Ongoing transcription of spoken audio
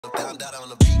Well,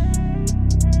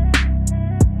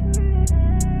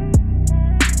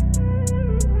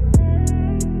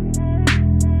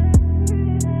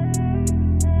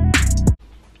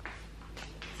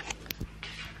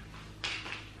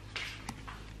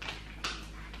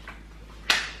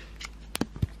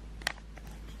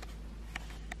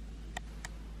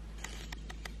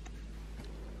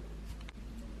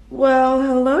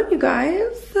 hello you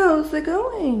guys, how's it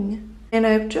going? And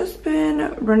I've just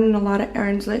been running a lot of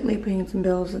errands lately, paying some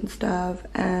bills and stuff,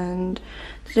 and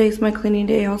today's my cleaning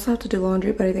day. I also have to do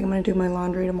laundry, but I think I'm gonna do my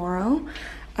laundry tomorrow.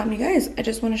 You guys, I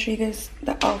just want to show you guys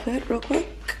the outfit real quick.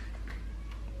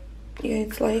 You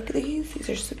guys like these? These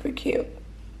are super cute.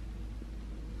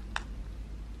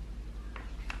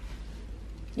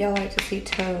 Y'all like to see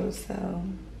toes, so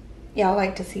y'all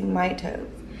like to see my toes.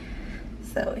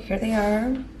 So here they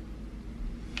are.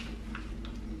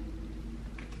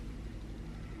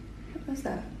 What's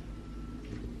that?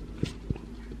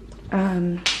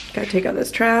 Gotta take out this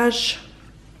trash.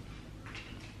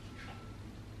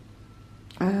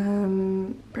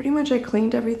 Pretty much I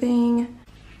cleaned everything.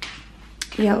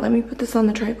 Yeah, let me put this on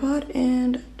the tripod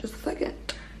in just a second.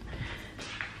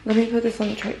 Let me put this on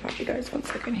the tripod, you guys, 1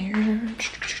 second here.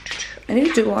 I need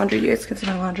to do laundry. You guys can see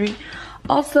my laundry.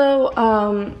 Also,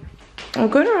 I'm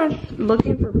going around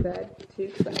looking for beds too,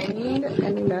 because I need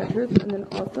a new mattress, and then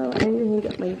also I need to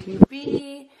get my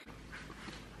TV.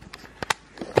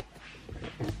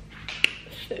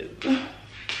 So,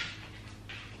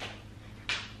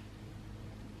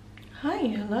 hi,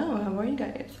 hello, how are you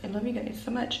guys? I love you guys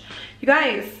so much. You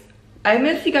guys, I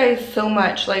miss you guys so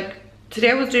much. Like,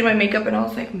 today I was doing my makeup and I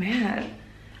was like, man,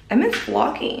 I miss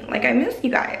vlogging. Like, I miss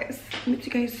you guys. I miss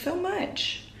you guys so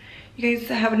much. You guys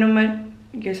have no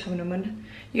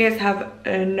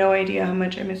idea how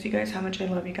much I miss you guys, how much I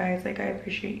love you guys. Like, I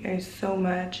appreciate you guys so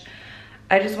much.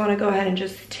 I just want to go ahead and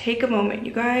just take a moment,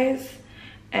 you guys,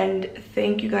 and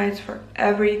thank you guys for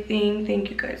everything. Thank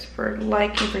you guys for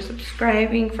liking, for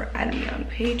subscribing, for adding me on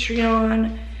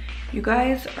Patreon. You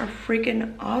guys are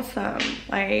freaking awesome.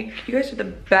 Like, you guys are the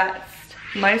best.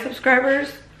 My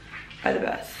subscribers are the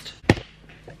best.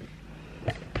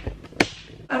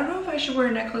 I don't know if I should wear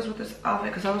a necklace with this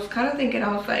outfit, because I was kind of thinking,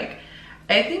 I was like,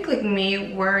 I think like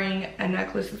me wearing a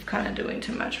necklace is kind of doing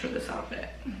too much for this outfit.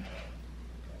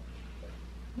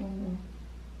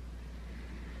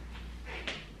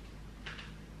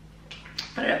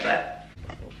 I don't know, but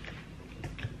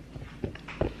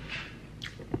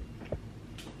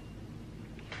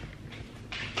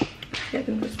yeah, I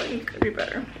think this lighting could be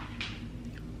better.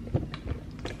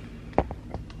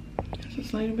 Is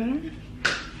this lighting better?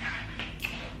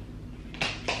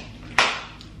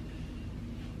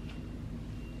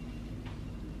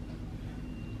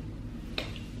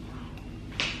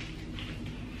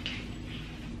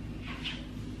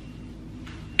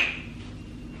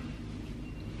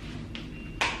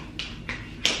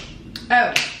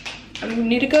 Oh, I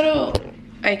need to go to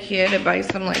IKEA to buy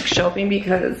some like shelving,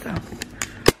 because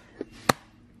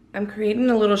I'm creating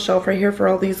a little shelf right here for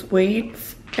all these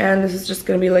weights, and this is just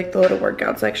gonna be like the little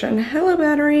workout section. Hello,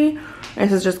 battery.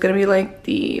 This is just gonna be like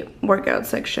the workout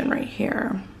section right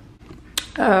here.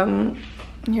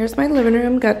 Here's my living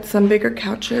room. Got some bigger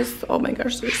couches. Oh my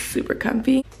gosh, they're super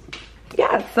comfy.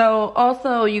 Yeah, so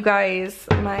also you guys,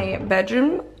 my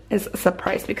bedroom is a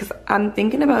surprise, because I'm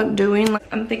thinking about doing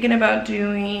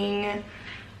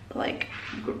like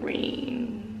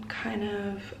green kind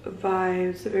of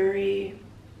vibes, very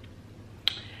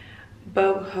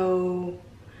boho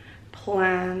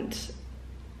plant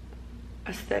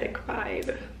aesthetic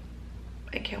vibe.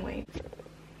 I can't wait.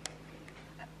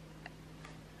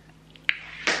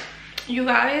 You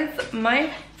guys,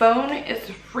 my phone is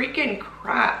freaking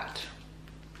cracked.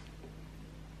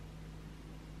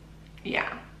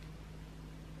 Yeah.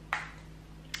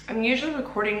 I'm usually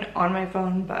recording on my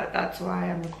phone, but that's why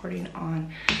I'm recording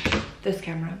on this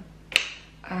camera.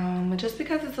 Just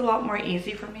because it's a lot more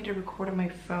easy for me to record on my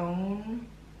phone,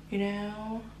 you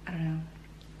know? I don't know.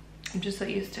 I'm just so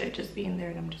used to it just being there,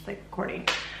 and I'm just like recording.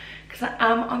 Because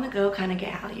I'm on the go kind of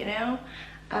gal, you know?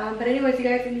 But anyways, you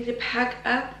guys, I need to pack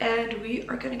up and we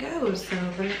are gonna go. So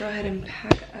let me go ahead and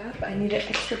pack up. I need an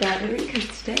extra battery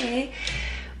because today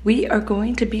we are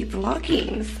going to be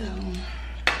vlogging, so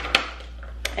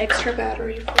extra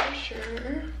battery for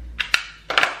sure.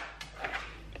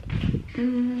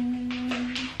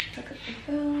 Pack up the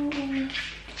phone.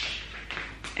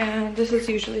 And this is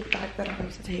usually the bag that I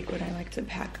like to take when I like to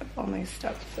pack up all my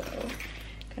stuff. So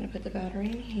gonna put the battery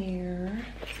in here.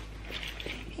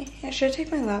 Should I take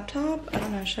my laptop? I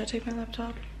don't know. Should I take my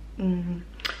laptop?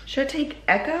 Should I take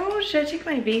Echo? Should I take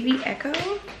my baby Echo?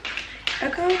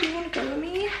 Echo, do you want to go with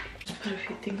me?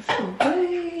 things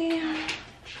away.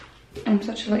 I'm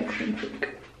such a like clean freak.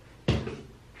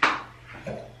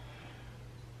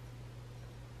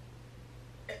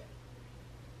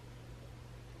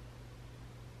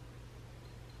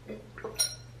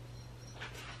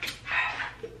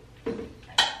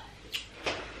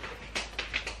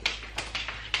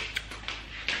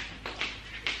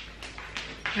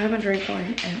 I haven't drank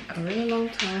wine in a really long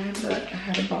time, but I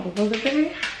had a bottle the other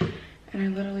day and I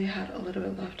literally had a little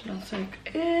bit left and I was like,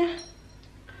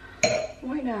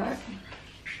 why not?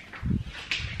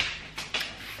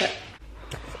 But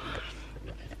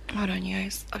hold on, you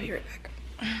guys, I'll be right back.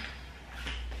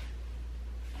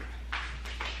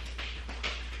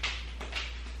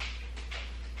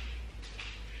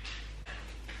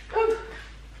 Oh,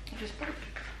 I just burped.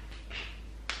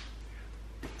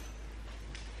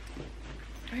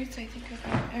 Alright, so I think I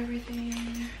got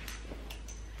everything.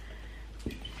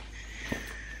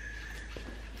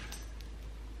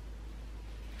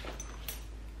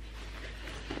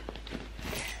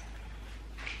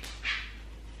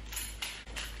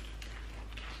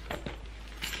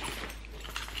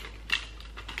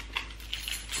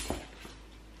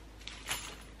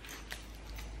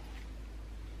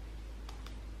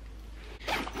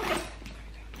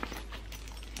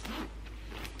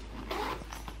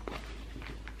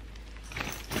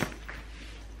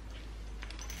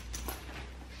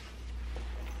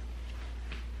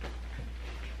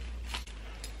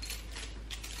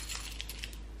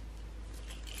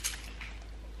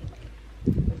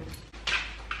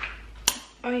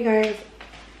 Oh, you guys,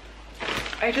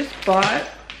 I just bought,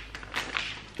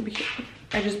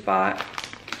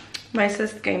 my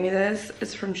sis gave me this.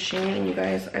 It's from Shein, and you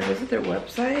guys, I visited their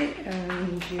website,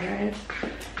 and you guys,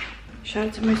 shout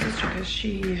out to my sister because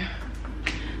she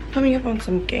put me up on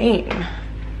some game,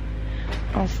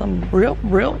 on some real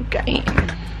game.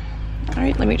 All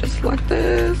right, let me just lock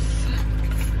this.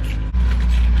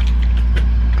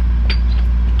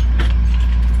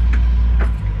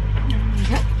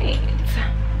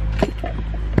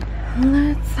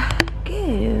 Let's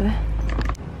go.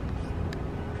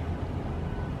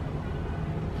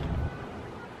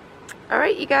 All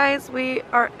right, you guys, we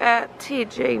are at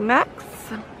TJ Maxx.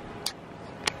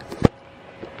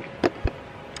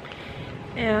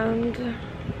 And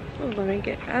oh, let me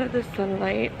get out of the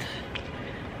sunlight.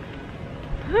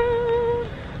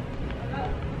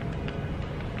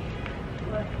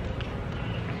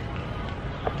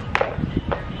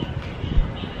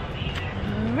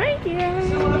 All right, guys.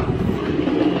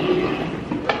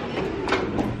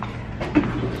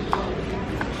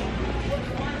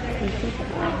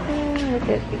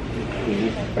 Get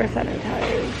these for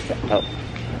sanitizers. Oh,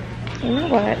 you know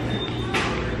what?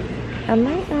 I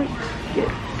might not get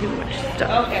too much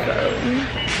stuff. Okay.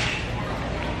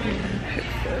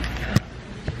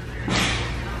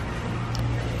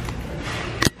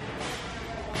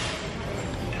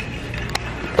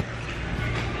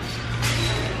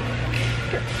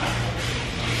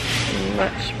 So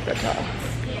much better.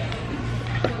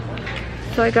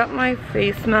 So I got my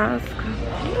face mask.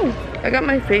 Ooh, I got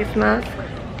my face mask.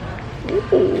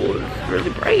 Ooh, it's really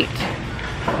bright.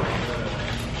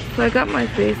 So I got my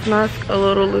face mask a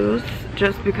little loose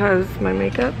just because my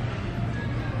makeup.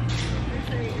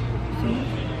 See?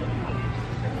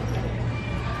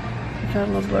 Is that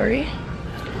a little blurry? Is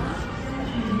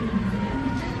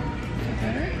that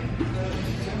better?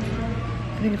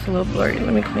 I think it's a little blurry.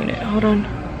 Let me clean it. Hold on.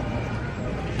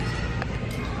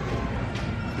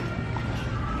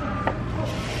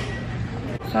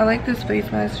 So I like this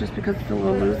face mask just because it's a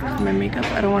little loose because of my makeup.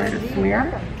 I don't want it to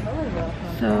smear.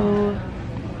 So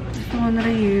this is the one that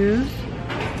I use.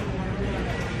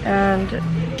 And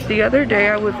the other day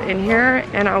I was in here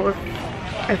and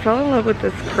I fell in love with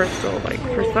this crystal. Like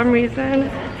for some reason,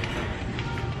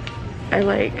 I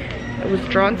was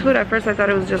drawn to it. At first I thought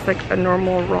it was just like a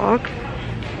normal rock.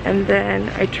 And then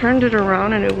I turned it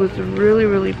around and it was really,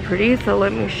 really pretty. So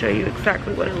let me show you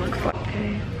exactly what it looks like.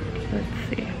 Okay, let's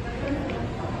see.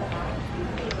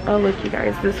 Oh, look, you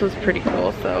guys, this was pretty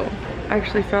cool. So I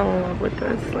actually fell in love with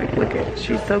this. Like, look at,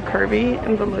 she's so curvy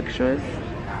and voluptuous.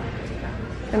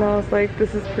 And I was like,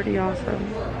 this is pretty awesome.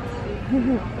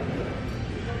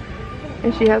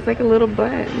 And she has like a little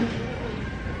button.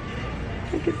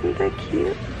 Like, isn't that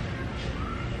cute?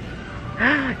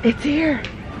 Ah, it's here.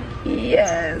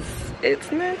 Yes,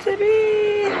 it's meant to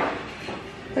be.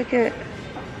 Look at.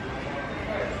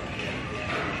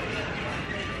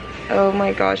 Oh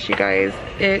my gosh, you guys,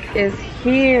 it is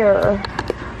here.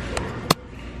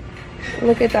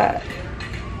 Look at that.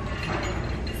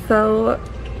 So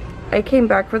I came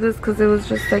back for this because it was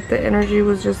just like the energy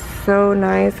was just so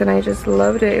nice and I just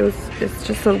loved it. It's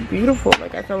just so beautiful.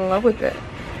 Like I fell in love with it.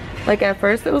 Like at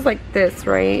first it was like this,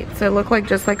 right? So it looked like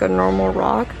just like a normal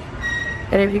rock.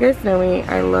 And if you guys know me,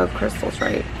 I love crystals,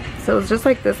 right? So it was just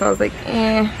like this. I was like,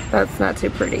 that's not too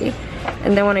pretty.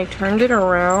 And then when I turned it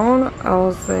around, I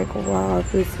was like, wow,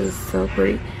 this is so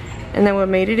pretty. And then what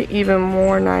made it even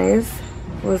more nice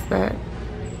was that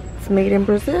it's made in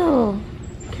Brazil.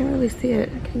 Can't really see it.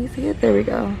 Can you see it? There we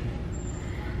go.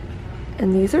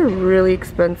 And these are really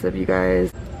expensive, you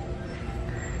guys.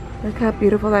 Look how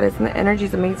beautiful that is, and the energy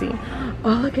is amazing.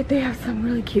 Oh, look at, they have some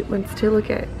really cute ones too. Look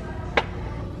at,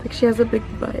 like she has a big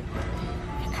butt.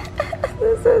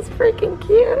 This is freaking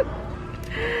cute.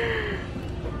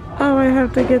 Oh, I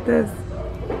have to get this.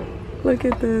 Look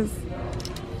at this.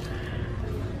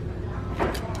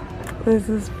 This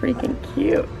is freaking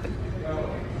cute.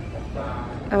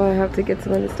 Oh, I have to get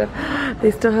some of this stuff. They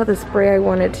still have the spray I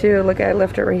wanted too. Look, I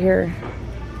left it right here.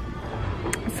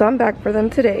 So I'm back for them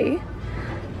today.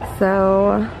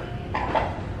 So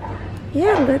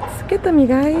yeah, let's get them, you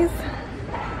guys.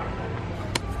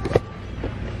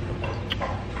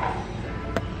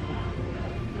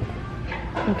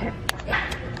 Okay.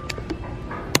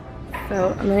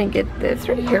 So I'm gonna get this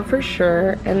right here for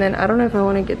sure. And then I don't know if I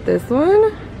want to get this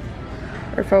one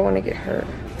or if I want to get her.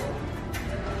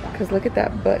 Because look at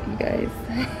that butt, you guys.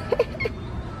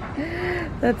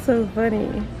 That's so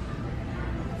funny.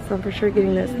 So I'm for sure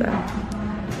getting this though.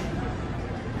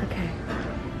 Okay.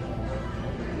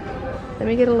 Let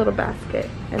me get a little basket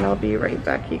and I'll be right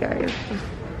back, you guys.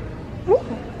 Ooh.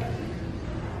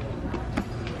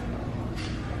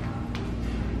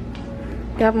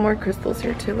 They have more crystals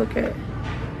here too. Look at,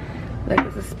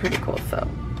 like, this is pretty cool. So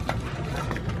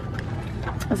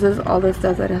this is all the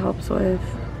stuff that it helps with.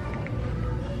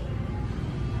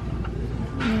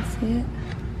 You see it?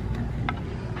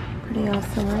 Pretty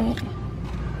awesome, right?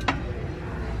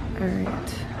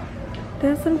 Alright.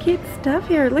 There's some cute stuff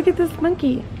here. Look at this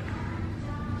monkey.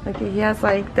 Okay, he has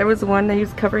like, there was one that he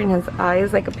was covering his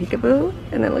eyes like a peekaboo.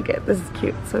 And then look at, this is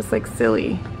cute. So it's like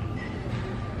silly.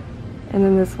 And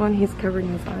then this one, he's covering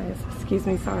his eyes. Excuse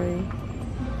me, sorry.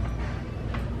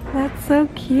 That's so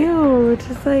cute.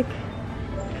 Just like,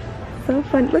 so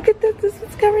fun. Look at this. This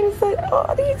one's covering his eyes.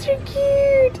 Oh, these are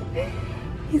cute.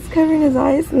 He's covering his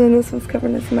eyes and then this one's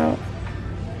covering his mouth.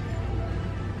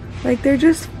 Like, they're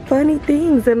just funny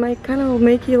things that might kind of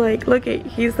make you like, look at,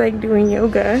 he's like doing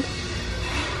yoga.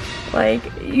 Like,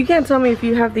 you can't tell me if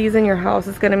you have these in your house,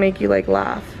 it's gonna make you like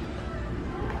laugh.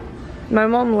 My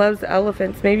mom loves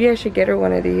elephants. Maybe I should get her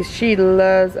one of these. She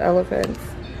loves elephants.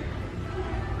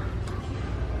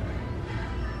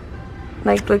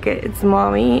 Like, look at, it's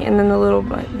mommy and then the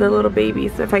little baby.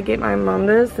 So if I get my mom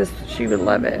this, she would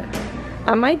love it.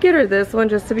 I might get her this one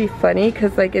just to be funny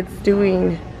because like it's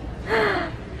doing,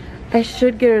 I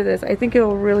should get her this. I think it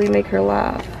will really make her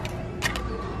laugh.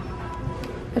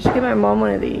 I should get my mom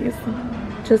one of these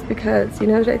just because, you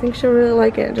know, I think she'll really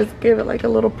like it. Just give it like a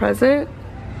little present.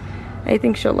 I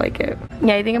think she'll like it.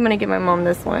 Yeah, I think I'm gonna get my mom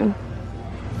this one.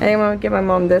 I think I'm gonna get my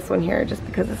mom this one here just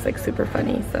because it's like super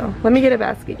funny. So let me get a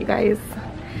basket, you guys.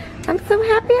 I'm so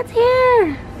happy it's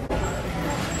here.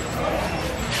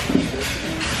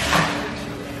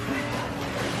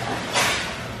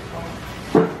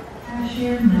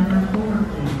 Cashier number 4,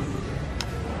 please.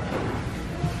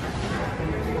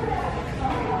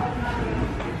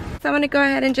 So I'm gonna go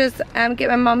ahead and just get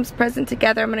my mom's present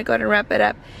together. I'm gonna go ahead and wrap it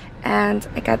up. And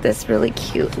I got this really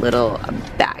cute little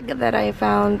bag that I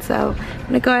found. So I'm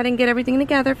gonna go ahead and get everything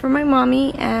together for my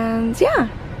mommy, and yeah.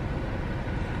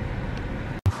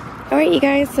 Alright, you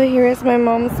guys, so here is my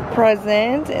mom's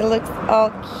present. It looks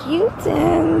all cute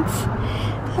and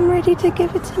I'm ready to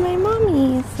give it to my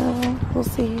mommy. So we'll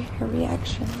see her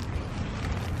reaction.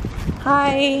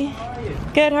 Hi. How are you?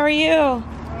 Good, how are you?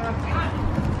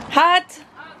 Hot?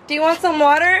 Do you want some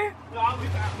water? No, we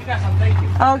got some, thank you.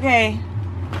 Okay.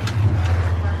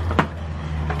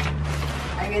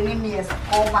 Mi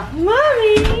escoba.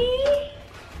 Mommy!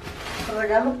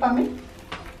 ¿Regalo para mí?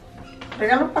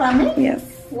 ¿Regalo para mí? Yes.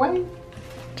 Why?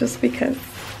 Just because.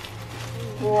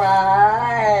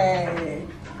 Why?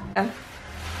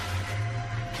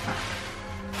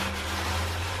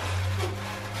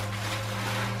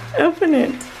 Open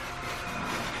it.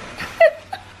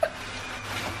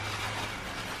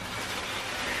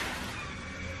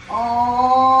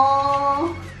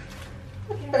 Oh.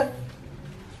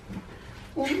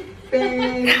 Un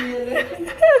baby.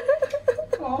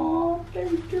 Oh,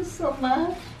 thank you so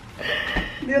much.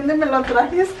 ¿De dónde me lo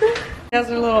trajiste? Those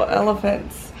are little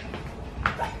elephants.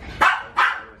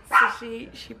 So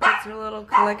she puts her little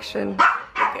collection. Look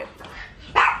at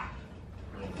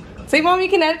Say, Mom, you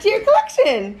can add it to your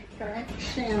collection.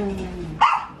 Collection.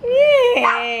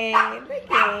 Yay! Look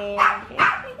at